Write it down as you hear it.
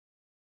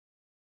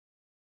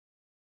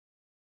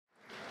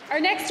Our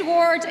next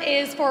award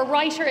is for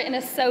writer in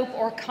a soap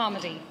or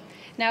comedy.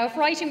 Now, if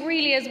writing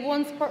really is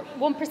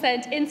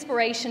 1%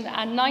 inspiration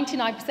and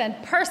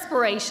 99%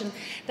 perspiration,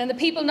 then the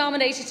people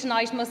nominated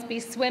tonight must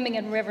be swimming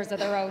in rivers of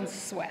their own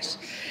sweat.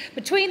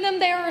 Between them,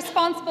 they are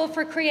responsible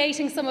for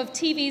creating some of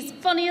TV's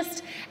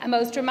funniest and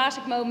most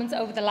dramatic moments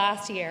over the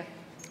last year.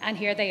 And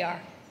here they are.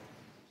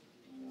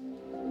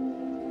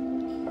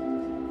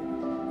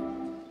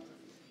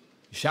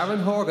 Sharon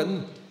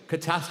Horgan,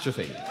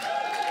 Catastrophe.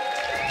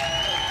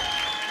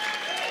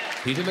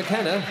 Peter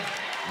McKenna,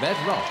 Red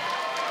Rock.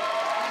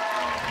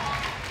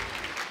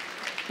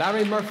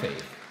 Barry Murphy,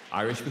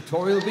 Irish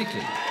Pictorial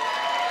Weekly.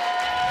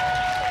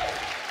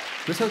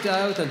 Chris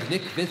O'Dowd and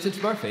Nick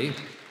Vincent Murphy,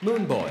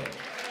 Moon Boy.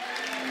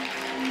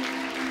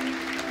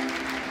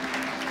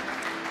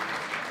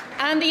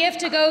 And the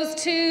IFTA goes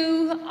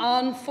to,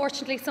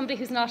 unfortunately, somebody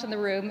who's not in the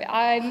room.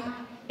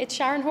 It's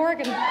Sharon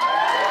Horgan.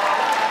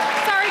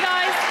 Sorry,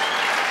 guys.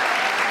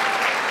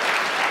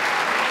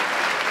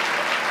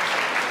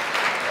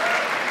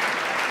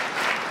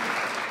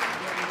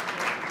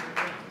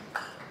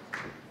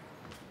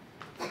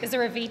 Is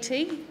there a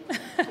VT?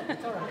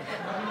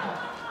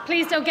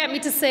 Please don't get me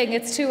to sing,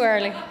 it's too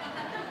early.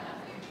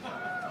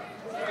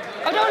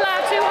 Oh, don't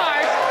laugh too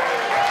hard.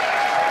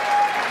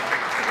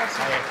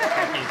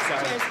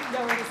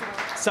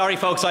 Sorry,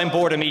 folks, I'm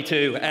bored of me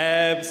too.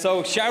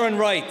 So Sharon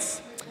writes,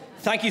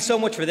 thank you so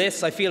much for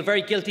this. I feel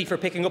very guilty for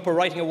picking up a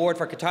writing award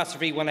for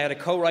Catastrophe when I had a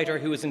co-writer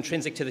who was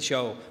intrinsic to the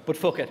show. But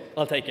fuck it,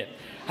 I'll take it.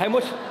 How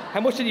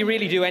much did he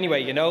really do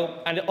anyway, you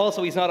know? And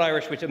also, he's not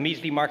Irish, which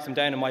immediately marks him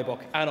down in my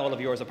book, and all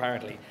of yours,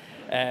 apparently.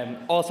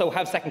 Also,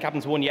 have second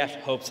captains won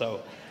yet? Hope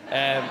so.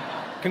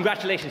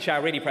 Congratulations, Shah.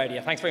 Really proud of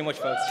you. Thanks very much,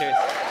 folks. Cheers.